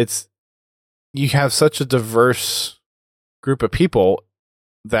you have such a diverse group of people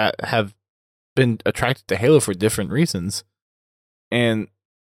that have been attracted to Halo for different reasons. And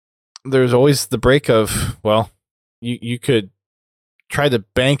there's always the break of, well, you could try to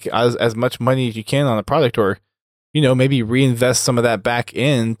bank as much money as you can on a product, or, maybe reinvest some of that back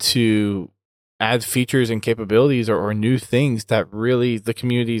in to add features and capabilities or new things that really the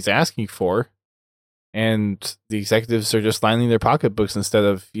community is asking for. And the executives are just lining their pocketbooks instead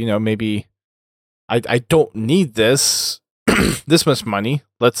of, maybe I don't need this, this much money.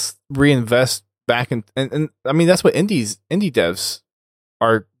 Let's reinvest back in. And I mean, that's what indie devs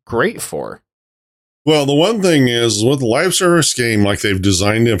are great for. Well, the one thing is with the live service game, like they've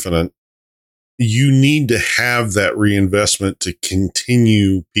designed Infinite, you need to have that reinvestment to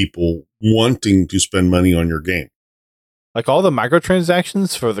continue people wanting to spend money on your game. Like all the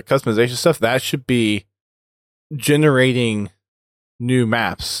microtransactions for the customization stuff, that should be generating new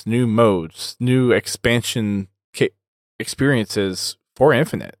maps, new modes, new expansion experiences for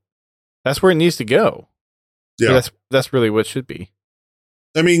Infinite. That's where it needs to go. Yeah, that's really what it should be.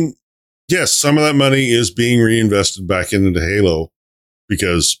 I mean, yes, some of that money is being reinvested back into Halo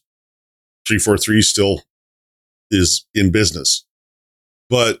because 343 still is in business.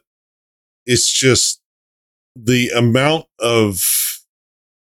 But it's just the amount of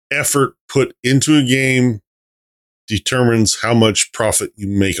effort put into a game determines how much profit you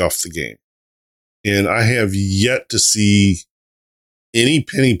make off the game. And I have yet to see any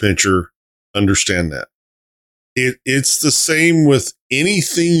penny pincher understand that. It's the same with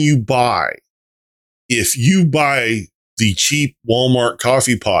anything you buy. If you buy the cheap Walmart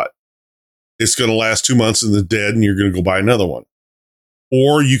coffee pot, it's going to last 2 months in the dead and you're going to go buy another one.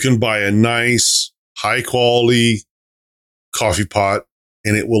 Or you can buy a nice, high quality coffee pot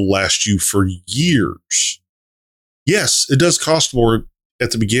and it will last you for years. Yes, it does cost more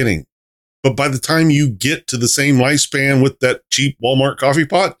at the beginning, but by the time you get to the same lifespan with that cheap Walmart coffee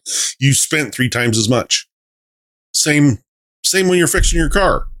pot, you spent 3 times as much. Same when you're fixing your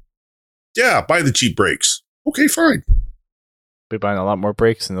car. Yeah, buy the cheap brakes. Okay, fine. Be buying a lot more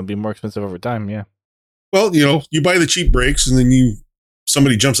brakes and they'll be more expensive over time, yeah. Well, you buy the cheap brakes and then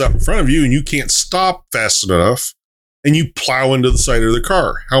somebody jumps out in front of you and you can't stop fast enough and you plow into the side of the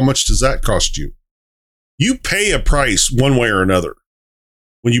car. How much does that cost you? You pay a price one way or another.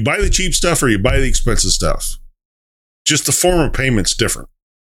 When you buy the cheap stuff or you buy the expensive stuff, just the form of payment's different.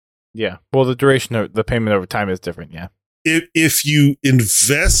 Yeah. Well, the duration of the payment over time is different. Yeah. If you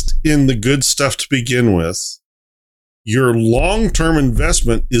invest in the good stuff to begin with, your long-term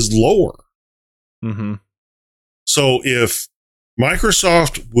investment is lower. Mm-hmm. So if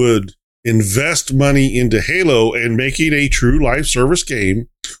Microsoft would invest money into Halo and make it a true live service game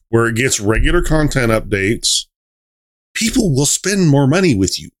where it gets regular content updates, people will spend more money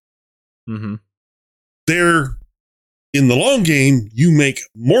with you. Mm-hmm. In the long game, you make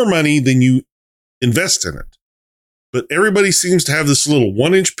more money than you invest in it. but everybody seems to have this little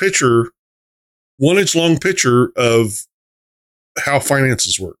 1-inch long picture of how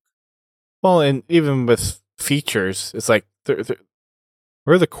finances work. Well, and even with features, it's like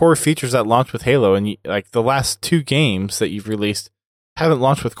where are the core features that launched with Halo? And like the last 2 games that you've released haven't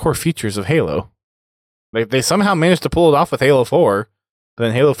launched with core features of Halo. Like they somehow managed to pull it off with Halo 4, but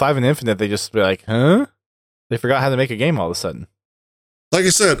then Halo 5 and Infinite, they just be like, huh? They forgot how to make a game all of a sudden. Like I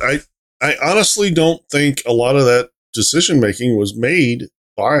said, I honestly don't think a lot of that decision making was made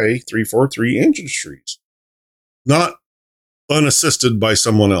by 343 Industries, not unassisted by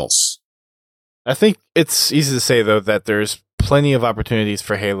someone else. I think it's easy to say, though, that there's plenty of opportunities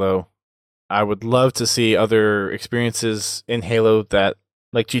for Halo. I would love to see other experiences in Halo that,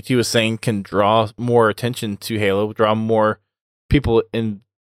 like GT was saying, can draw more attention to Halo, draw more people in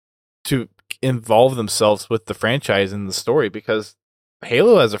to involve themselves with the franchise and the story, because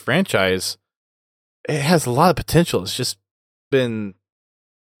Halo as a franchise, it has a lot of potential. It's just been,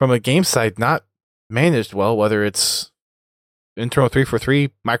 from a game side, not managed well, whether it's internal 343,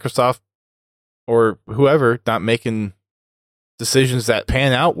 Microsoft, or whoever, not making decisions that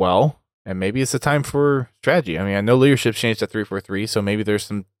pan out well. And maybe it's a time for strategy. I mean, I know leadership's changed at 343, so maybe there's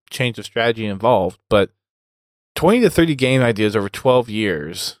some change of strategy involved, but 20 to 30 game ideas over 12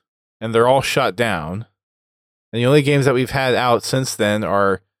 years, and they're all shut down. And the only games that we've had out since then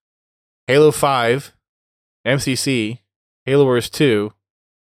are Halo 5, MCC, Halo Wars 2,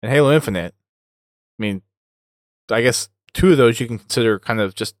 and Halo Infinite. I mean, I guess 2 of those you can consider kind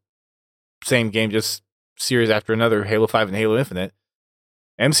of just same game, just series after another, Halo 5 and Halo Infinite.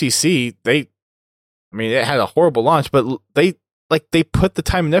 MCC, it had a horrible launch, but they put the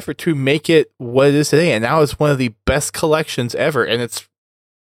time and effort to make it what it is today, and now it's one of the best collections ever, and it's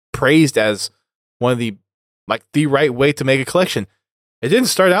praised as one of the right way to make a collection. It didn't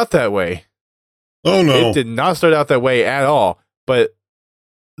start out that way. Oh no. It did not start out that way at all, but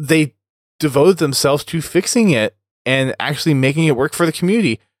they devoted themselves to fixing it and actually making it work for the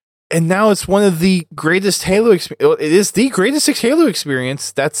community. And now it's one of the greatest Halo experience. It is the greatest Halo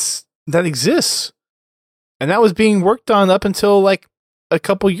experience that exists. And that was being worked on up until like a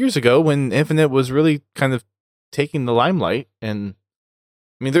couple years ago when Infinite was really kind of taking the limelight. And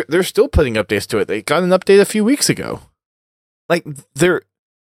I mean, they're still putting updates to it. They got an update a few weeks ago. Like the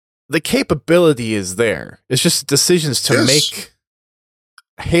capability is there. It's just decisions to make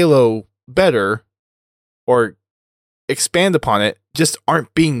Halo better or expand upon it just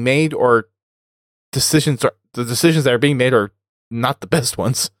aren't being made, or the decisions that are being made are not the best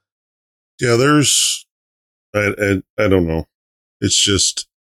ones. Yeah, I don't know. It's just,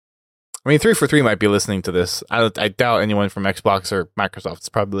 I mean, 343 might be listening to this. I doubt anyone from Xbox or Microsoft is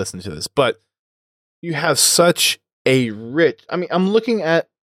probably listening to this, but you have such a rich, I mean, I'm looking at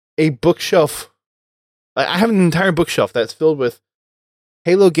a bookshelf. I have an entire bookshelf that's filled with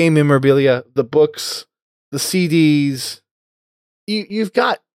Halo game memorabilia, the books, the CDs. You've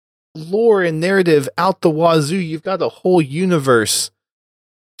got lore and narrative out the wazoo. You've got a whole universe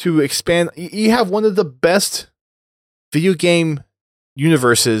to expand. You have one of the best video game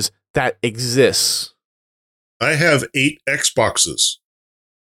universes that exists. I have 8 Xboxes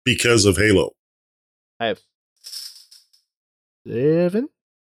because of Halo. I have 7.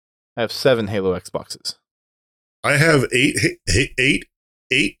 I have 7 Halo Xboxes. I have eight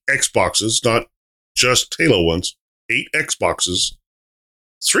Xboxes, not just Halo ones. 8 Xboxes,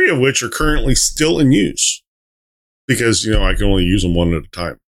 3 of which are currently still in use because, I can only use them one at a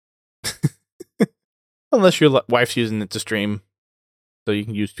time. Unless your wife's using it to stream, so you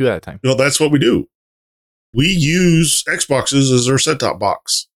can use 2 at a time. No, that's what we do. We use Xboxes as our set-top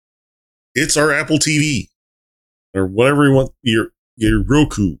box. It's our Apple TV or whatever you want, your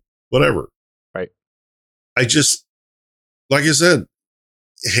Roku, whatever. Right. Like I said,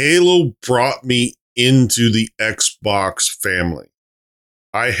 Halo brought me into the Xbox family.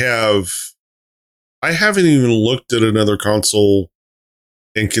 I haven't even looked at another console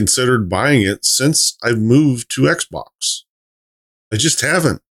and considered buying it since I've moved to Xbox. I just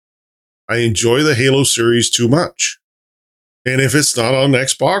haven't. I enjoy the Halo series too much. And if it's not on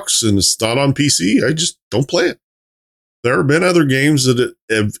Xbox and it's not on PC, I just don't play it. There have been other games that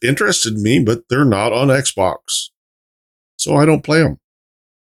have interested me, but they're not on Xbox. So I don't play them.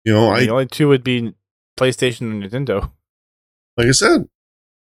 The only 2 would be PlayStation and Nintendo. Like I said,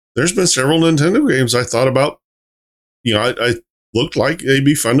 there's been several Nintendo games I thought about. I looked like they'd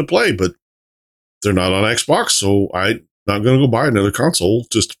be fun to play, but they're not on Xbox, so I'm not going to go buy another console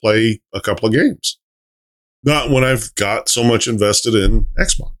just to play a couple of games. Not when I've got so much invested in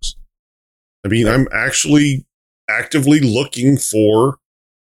Xbox. I mean, I'm actually actively looking for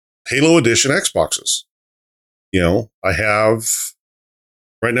Halo Edition Xboxes. I have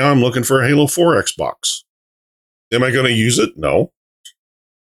right now. I'm looking for a Halo 4 Xbox. Am I going to use it? No.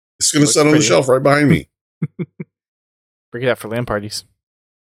 It's going to sit on the shelf right behind me. Bring it out for LAN parties.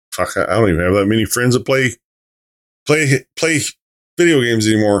 Fuck, I don't even have that many friends that play video games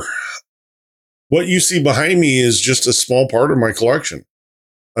anymore. What you see behind me is just a small part of my collection.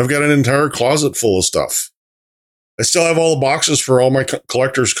 I've got an entire closet full of stuff. I still have all the boxes for all my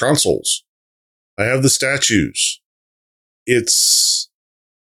collector's consoles. I have the statues. I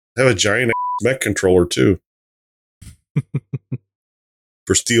have a giant mech controller too.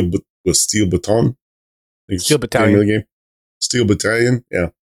 For Steel Baton. Steel Battalion. Game. Steel Battalion, yeah.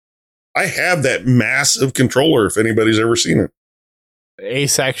 I have that massive controller if anybody's ever seen it.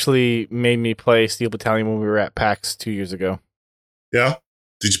 Ace actually made me play Steel Battalion when we were at PAX 2 years ago. Yeah?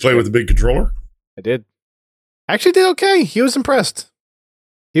 Did you play with the big controller? I did. Actually did okay. He was impressed.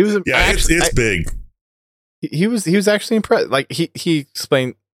 It's big. He was actually impressed. Like he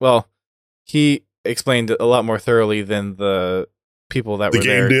explained it a lot more thoroughly than the people that were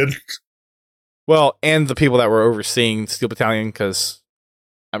there. The game did? Well, and the people that were overseeing Steel Battalion, because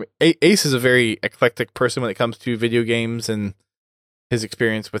I mean, Ace is a very eclectic person when it comes to video games and his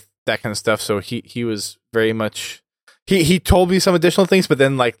experience with that kind of stuff. So he was very much he told me some additional things, but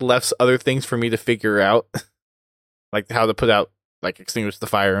then like left other things for me to figure out, like how to put out, like extinguish the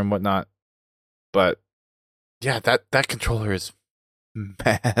fire and whatnot. But yeah, that controller is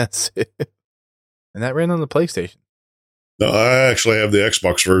massive, and that ran on the PlayStation. No, I actually have the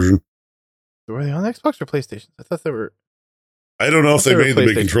Xbox version. Were they on Xbox or PlayStation? I thought they were. I don't know if they made the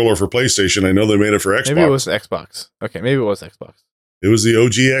big controller for PlayStation. I know they made it for Xbox. Maybe it was Xbox. Okay, maybe it was Xbox. It was the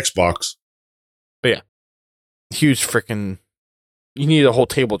OG Xbox. But yeah, huge freaking. You need a whole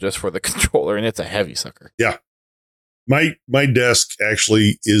table just for the controller, and it's a heavy sucker. Yeah, my desk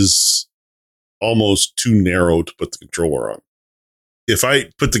actually is almost too narrow to put the controller on. If I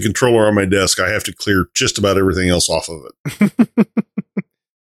put the controller on my desk, I have to clear just about everything else off of it.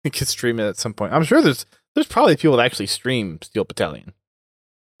 You could stream it at some point. I'm sure there's probably people that actually stream Steel Battalion.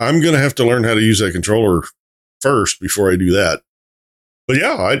 I'm going to have to learn how to use that controller first before I do that. But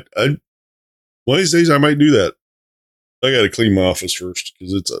yeah, I one of these days I might do that. I got to clean my office first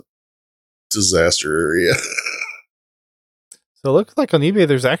because it's a disaster area. So it looks like on eBay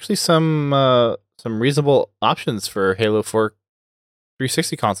there's actually some reasonable options for Halo 4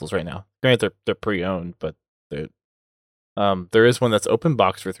 360 consoles right now. Granted, they're pre-owned, but there is one that's open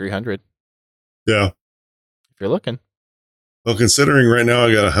box for $300. Yeah, if you're looking. Well, considering right now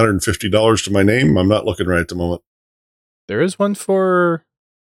I got $150 to my name, I'm not looking right at the moment. There is one for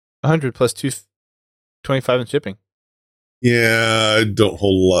 $100 plus $225 in shipping. Yeah, I don't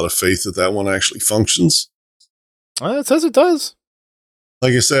hold a lot of faith that one actually functions. It says it does.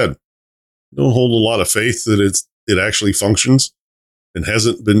 Like I said, I don't hold a lot of faith that it actually functions and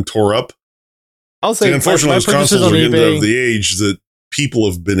hasn't been tore up. I'll say, unfortunately, those consoles are getting of the age that people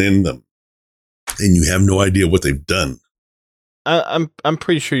have been in them, and you have no idea what they've done. I'm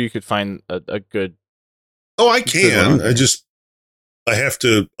pretty sure you could find a good. Oh, I can. I have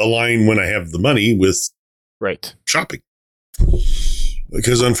to align when I have the money with shopping.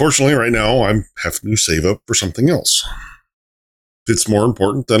 Because unfortunately, right now, I'm having to save up for something else. It's more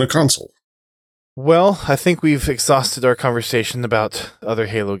important than a console. Well, I think we've exhausted our conversation about other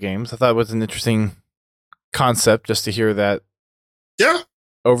Halo games. I thought it was an interesting concept just to hear that. Yeah.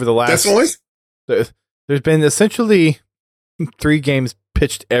 Over the last... Definitely. There's been essentially 3 games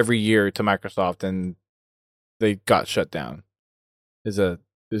pitched every year to Microsoft, and they got shut down. It's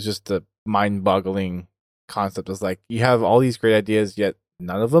just a mind-boggling concept. It's like, you have all these great ideas, yet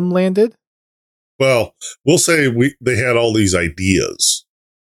none of them landed? Well, we'll say they had all these ideas.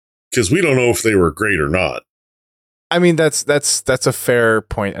 Because we don't know if they were great or not. I mean, that's a fair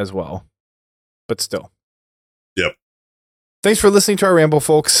point as well. But still. Yep. Thanks for listening to our ramble,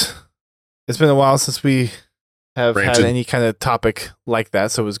 folks. It's been a while since we have had any kind of topic like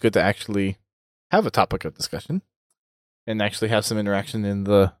that, so it was good to actually have a topic of discussion and actually have some interaction in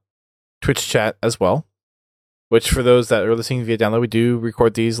the Twitch chat as well. Which, for those that are listening via download, we do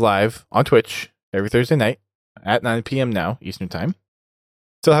record these live on Twitch every Thursday night at 9 p.m. now, Eastern Time.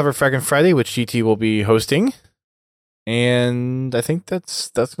 Still have our Fraggin' Friday, which GT will be hosting. And I think that's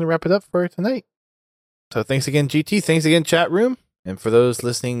going to wrap it up for tonight. So thanks again, GT. Thanks again, chat room. And for those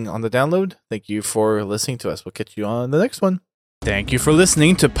listening on the download, thank you for listening to us. We'll catch you on the next one. Thank you for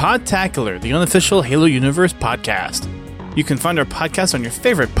listening to Podtacular, the unofficial Halo Universe podcast. You can find our podcast on your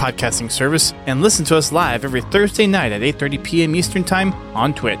favorite podcasting service and listen to us live every Thursday night at 8:30 p.m. Eastern Time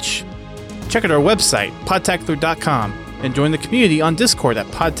on Twitch. Check out our website, podtacular.com, and join the community on Discord at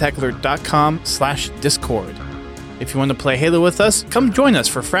podtacular.com/Discord. If you want to play Halo with us, come join us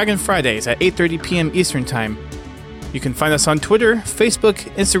for Fraggin' Fridays at 8:30 p.m. Eastern Time. You can find us on Twitter, Facebook,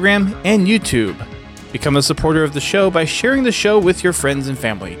 Instagram, and YouTube. Become a supporter of the show by sharing the show with your friends and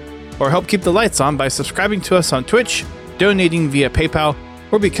family. Or help keep the lights on by subscribing to us on Twitch, donating via PayPal,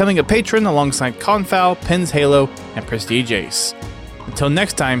 or becoming a patron alongside Confal, Pins Halo, and Prestige Ace. Until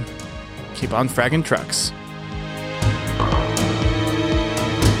next time, keep on fragging trucks.